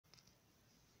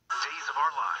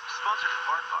Our Lives, sponsored in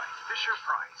part by Fisher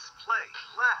Price. Play,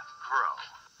 laugh, grow.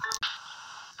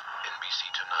 NBC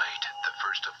tonight, the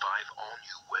first of 5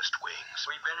 all-new West Wings.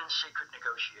 We've been in secret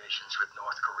negotiations with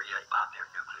North Korea on their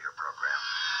nuclear program.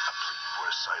 A plea for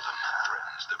asylum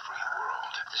threatens the free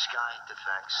world. This guy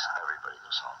defects, everybody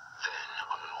goes home. Then,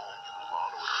 on an all-new Law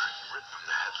and Order, ripped from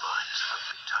the headlines, a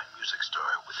big-time music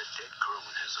star with a dead girl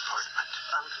in his apartment.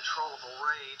 Uncontrollable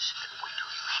rage. And wait till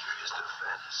you hear his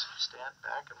defense. Stand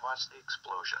back and watch the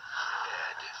explosion.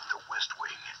 Ed, The West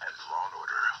Wing, and Law and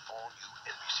Order, all new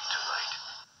NBC tonight.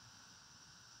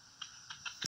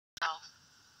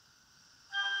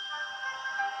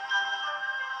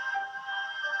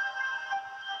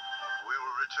 We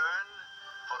will return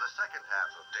for the second half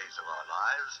of Days of Our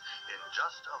Lives in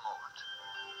just a moment.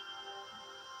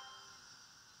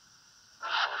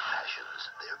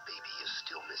 Passions, their baby is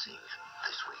still missing.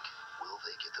 This week, will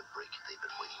they get the break they've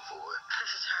been waiting for?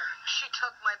 This is her. She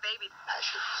took my baby.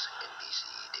 Passions, NBC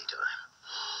Daytime.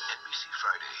 NBC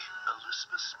Friday,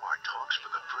 Elizabeth Smart talks for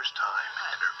the first time,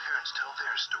 and her parents tell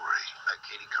their story. A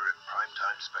Katie Couric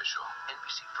primetime special.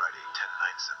 NBC Friday,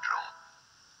 10/9 Central.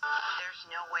 There's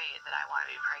no way that I want to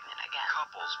be pregnant again.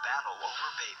 Couples battle over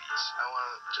babies. I want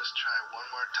to just try one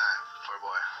more time for a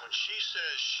boy. When she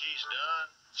says she's done,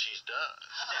 she's done.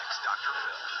 Next, Dr.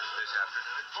 Phil. This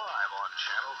afternoon at 5 on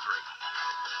Channel 3.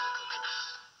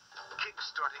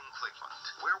 Kickstarting Cleveland.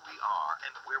 Where we are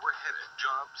and where we're headed.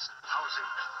 Jobs, housing,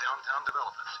 downtown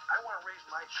development. I want to raise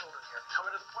my children here.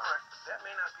 Coming to the park, that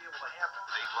may not be able to happen.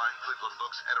 Dateline Cleveland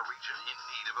looks at a region in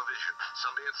need of a vision.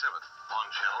 Sunday at 7 on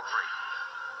Channel 3.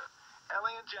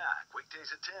 Ellie and Jack,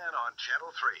 weekdays at 10 on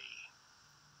Channel 3.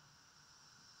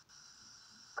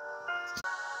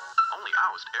 Only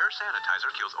Oust air sanitizer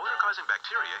kills odor-causing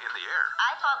bacteria in the air.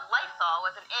 I thought Lysol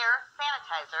was an air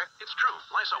sanitizer. It's true,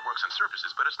 Lysol works on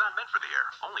surfaces, but it's not meant for the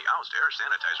air. Only Oust air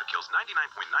sanitizer kills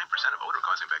 99.9% of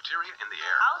odor-causing bacteria in the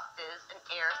air. Oust is an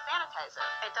air sanitizer.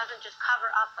 It doesn't just cover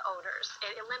up the odors,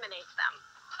 it eliminates them.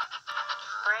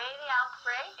 Spray the Oust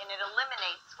spray, and it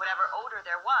eliminates whatever odor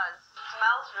there was.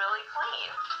 Smells really clean.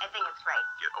 I think it's great.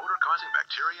 Get odor-causing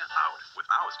bacteria out with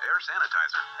Oust air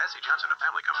sanitizer. S.C. Johnson, a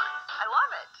family company. I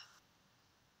love it.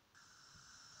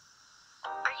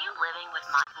 Are you living with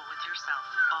with yourself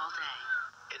all day?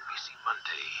 NBC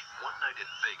Monday, One Night in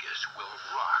Vegas will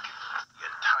rock the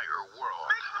entire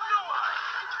world. Live at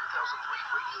the 2003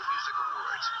 Radio Music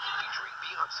Awards, featuring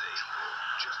Beyonce,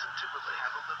 Justin Timberlake,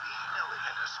 Avril Lavigne, Nelly,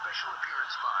 and a special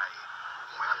appearance by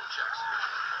Michael Jackson.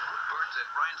 Brooke Burns and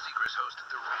Ryan Seacrest host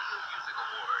the Radio Music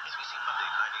Awards. NBC Monday,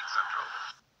 9/8 Central.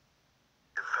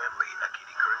 The Family, a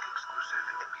Katie Couric exclusive.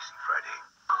 NBC Friday.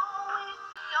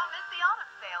 Don't miss the autumn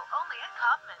sale, only at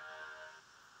Kaufman.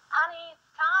 Honey, it's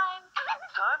time.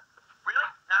 Time? Really?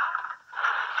 Now?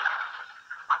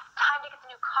 Time to get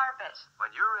the new carpet. When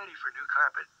you're ready for new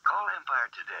carpet, call Empire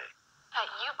today.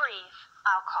 You breathe,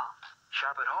 I'll call.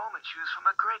 Shop at home and choose from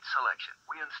a great selection.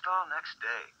 We install next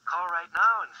day. Call right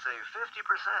now and save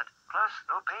 50%. Plus,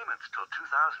 no payments till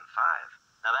 2005.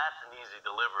 Now that's an easy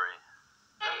delivery.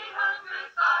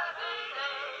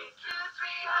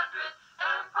 800-588-2300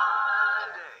 Empire.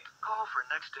 Today, call for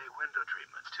next day window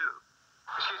treatment, too.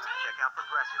 Excuse me, check out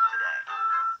Progressive today.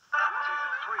 Weekdays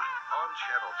at 3 on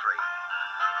Channel 3.